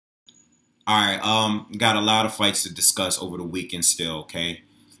All right, got a lot of fights to discuss over the weekend still, okay?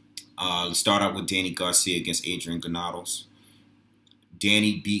 Let's start out with Danny Garcia against Adrian Granados.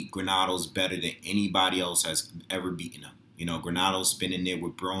 Danny beat Granados better than anybody else has ever beaten him. You know, Granados been in there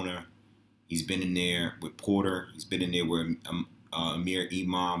with Broner. He's been in there with Porter. He's been in there with Amir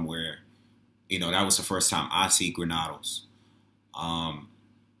Imam, where, that was the first time I see Granados. Um,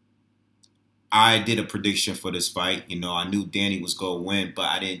 I did a prediction for this fight. I knew Danny was going to win, but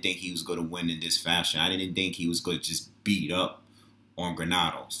I didn't think he was going to win in this fashion. I didn't think he was going to just beat up on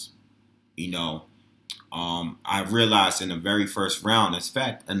Granados. You know, I realized in the very first round, in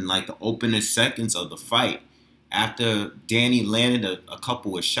fact, in like the opening seconds of the fight, after Danny landed a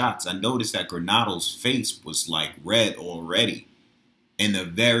couple of shots, I noticed that Granados' face was like red already. In the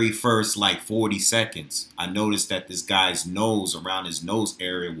very first like 40 seconds, I noticed that this guy's nose, around his nose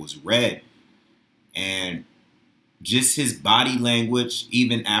area, was red. And just his body language,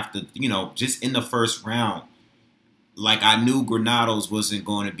 even after, just in the first round, like I knew Granados wasn't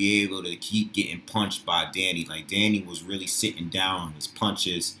going to be able to keep getting punched by Danny. Like Danny was really sitting down on his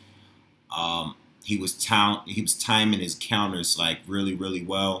punches. He was timing his counters like really, really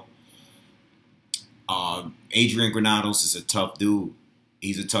well. Adrian Granados is a tough dude.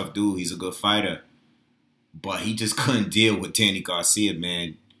 He's a tough dude. He's a good fighter. But he just couldn't deal with Danny Garcia,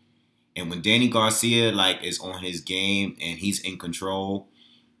 man. And when Danny Garcia like is on his game and he's in control,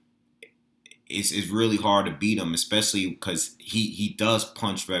 it's really hard to beat him, especially because he does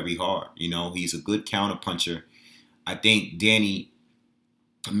punch very hard. He's a good counter puncher. I think Danny.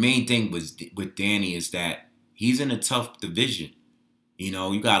 The main thing with Danny is that he's in a tough division.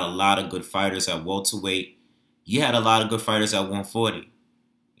 You got a lot of good fighters at welterweight. You had a lot of good fighters at 140.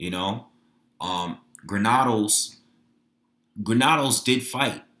 Granados. Granados did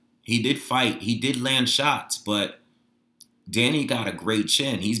fight. He did fight. He did land shots, but Danny got a great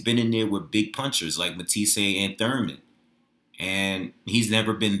chin. He's been in there with big punchers like Matisse and Thurman. And he's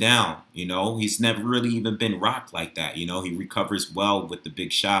never been down, He's never really even been rocked like that, He recovers well with the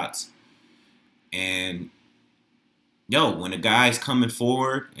big shots. And, when a guy's coming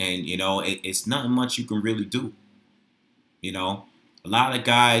forward and, it's nothing much you can really do. A lot of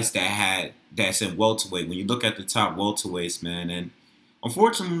guys that's in welterweight, when you look at the top welterweights, man, and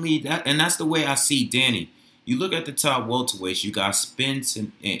unfortunately, that's the way I see Danny. You look at the top welterweights. You got Spence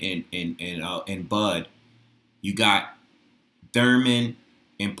and Bud. You got Thurman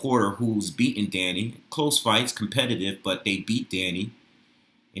and Porter, who's beaten Danny. Close fights, competitive, but they beat Danny.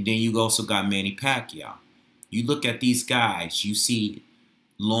 And then you also got Manny Pacquiao. You look at these guys. You see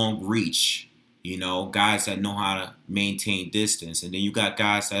long reach. Guys that know how to maintain distance. And then you got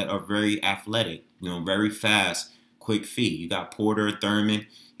guys that are very athletic. Very fast. Quick feet. You got Porter, Thurman.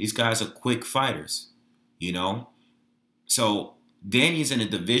 These guys are quick fighters, So Danny's in a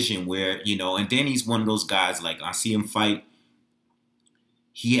division where, and Danny's one of those guys, like I see him fight,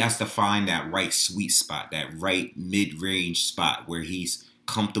 he has to find that right sweet spot, that right mid-range spot where he's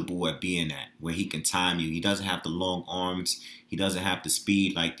comfortable at being at, where he can time you. He doesn't have the long arms. He doesn't have the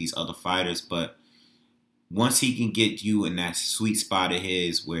speed like these other fighters, but once he can get you in that sweet spot of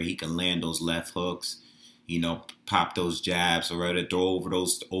his where he can land those left hooks, pop those jabs or rather throw over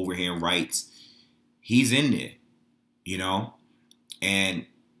those overhand rights. He's in there, And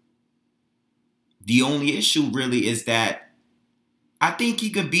the only issue really is that I think he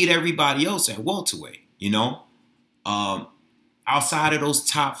can beat everybody else at welterweight, outside of those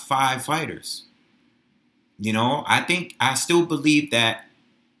top 5 fighters. I still believe that,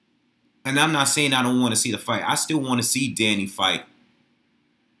 and I'm not saying I don't want to see the fight. I still want to see Danny fight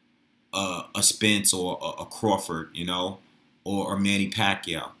a Spence or a Crawford, or Manny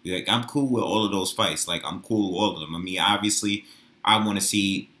Pacquiao. Like I'm cool with all of those fights. Like I'm cool with all of them. I mean, obviously, I want to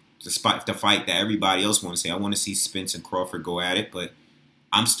see the fight that everybody else wants to see. I want to see Spence and Crawford go at it, but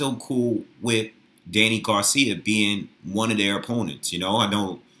I'm still cool with Danny Garcia being one of their opponents. I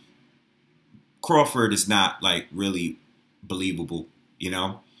know Crawford is not like really believable,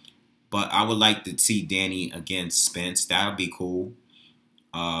 but I would like to see Danny against Spence. That would be cool.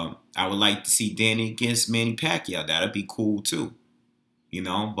 I would like to see Danny against Manny Pacquiao. That'd be cool too,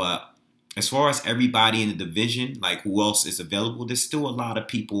 But as far as everybody in the division, like who else is available, there's still a lot of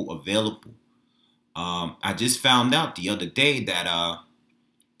people available. I just found out the other day that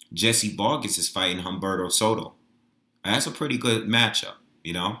Jesse Vargas is fighting Humberto Soto. That's a pretty good matchup,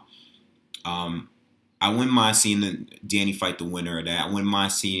 I wouldn't mind seeing Danny fight the winner of that. I wouldn't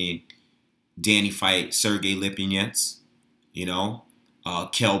mind seeing Danny fight Sergey Lipinets,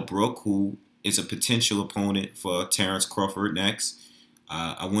 Kell Brook, who is a potential opponent for Terrence Crawford next.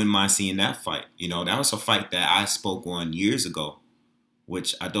 I wouldn't mind seeing that fight. That was a fight that I spoke on years ago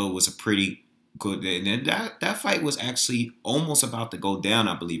which I thought was a pretty good. And that fight was actually almost about to go down,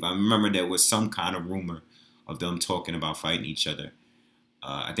 I believe. I remember there was some kind of rumor of them talking about fighting each other.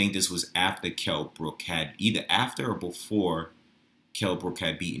 I think this was after Kell Brook had, either after or before Kell Brook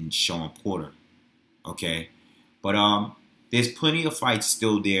had beaten Sean Porter. Okay, but there's plenty of fights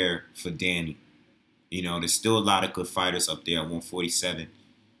still there for Danny. You know, there's still a lot of good fighters up there at 147.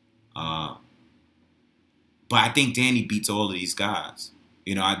 But I think Danny beats all of these guys.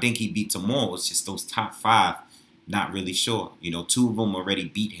 You know, I think he beats them all. It's just those top 5, not really sure. You know, 2 of them already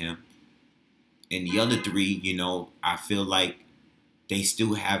beat him. And the other 3, you know, I feel like they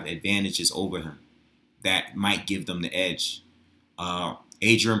still have advantages over him that might give them the edge.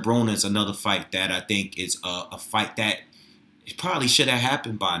 Adrian Broner is another fight that I think is a fight that probably should have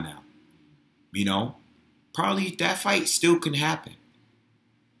happened by now. You know, probably that fight still can happen.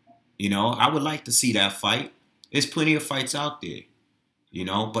 You know, I would like to see that fight. There's plenty of fights out there, you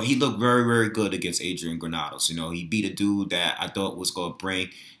know, but he looked very, very good against Adrian Granados. You know, he beat a dude that I thought was going to bring.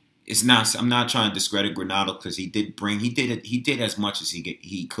 It's not. I'm not trying to discredit Granados because he did as much as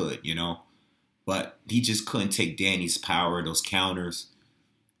he could, you know, but he just couldn't take Danny's power, those counters.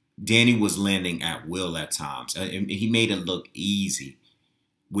 Danny was landing at will at times, and he made it look easy,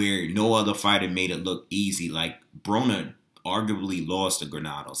 where no other fighter made it look easy. Like Broner arguably lost to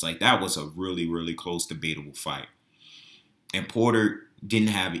Granados. Like that was a really, really close, debatable fight. And Porter didn't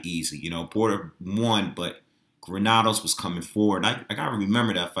have it easy. You know, Porter won, but Granados was coming forward. I gotta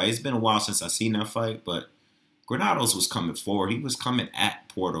remember that fight. It's been a while since I've seen that fight, but Granados was coming forward. He was coming at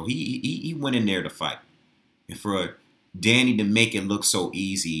Porter. He went in there to fight. And for Danny to make it look so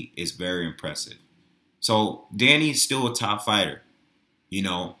easy is very impressive. So Danny is still a top fighter. You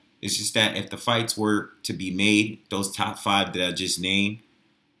know, it's just that if the fights were to be made, those top 5 that I just named,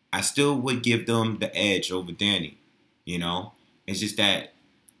 I still would give them the edge over Danny. You know, it's just that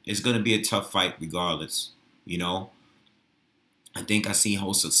it's going to be a tough fight regardless. You know, I think I seen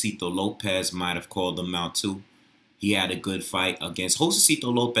Josecito Lopez might have called him out too. He had a good fight against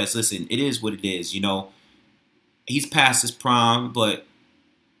Josecito Lopez. Listen, it is what it is. You know, he's past his prime, but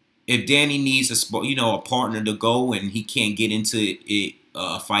if Danny needs a partner to go and he can't get into it,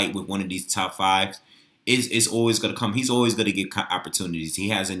 a fight with one of these top 5s, is always going to come. He's always going to get opportunities. He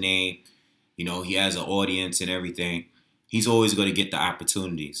has a name, you know, he has an audience and everything. He's always going to get the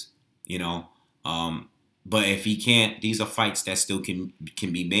opportunities, you know. But if he can't, these are fights that still can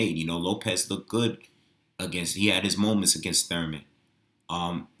be made. You know, Lopez looked good he had his moments against Thurman.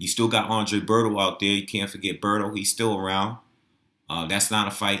 You still got Andre Berto out there. You can't forget Berto. He's still around. That's not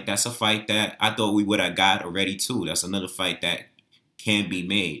a fight. That's a fight that I thought we would have got already too. That's another fight that can be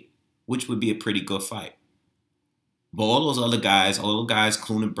made, which would be a pretty good fight. But all those other guys,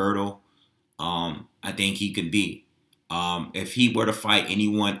 including Berto, I think he could be. If he were to fight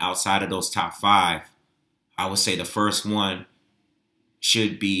anyone outside of those top 5, I would say the first one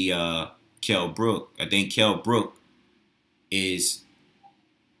should be Kell Brook. I think Kell Brook is,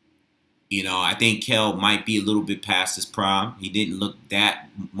 you know, I think Kell might be a little bit past his prime. He didn't look that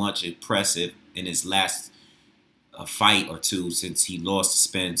much impressive in his last fight or 2 since he lost to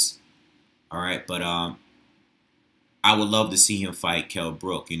Spence. All right, but I would love to see him fight Kell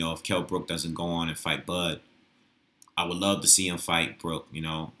Brook. You know, if Kell Brook doesn't go on and fight Bud, I would love to see him fight Brook. You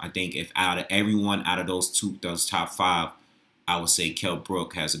know, I think if out of everyone out of those top 5, I would say Kell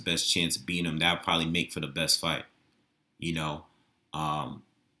Brook has the best chance of beating him. That would probably make for the best fight. You know,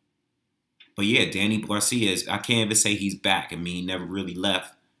 but yeah, Danny Garcia I can't even say he's back. I mean, he never really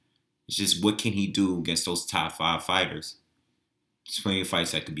left. It's just what can he do against those top 5 fighters? There's plenty of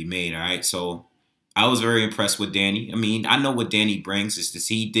fights that could be made. All right, so I was very impressed with Danny. I mean, I know what Danny brings. Is this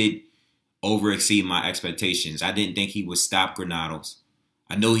he did over exceed my expectations. I didn't think he would stop Granados.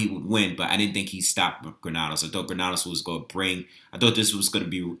 I know he would win, but I didn't think he'd stop Granados. I thought Granados was going to I thought this was going to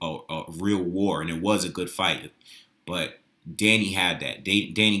be a real war, and it was a good fight. But Danny had that.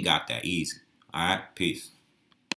 Danny got that easy. All right, peace.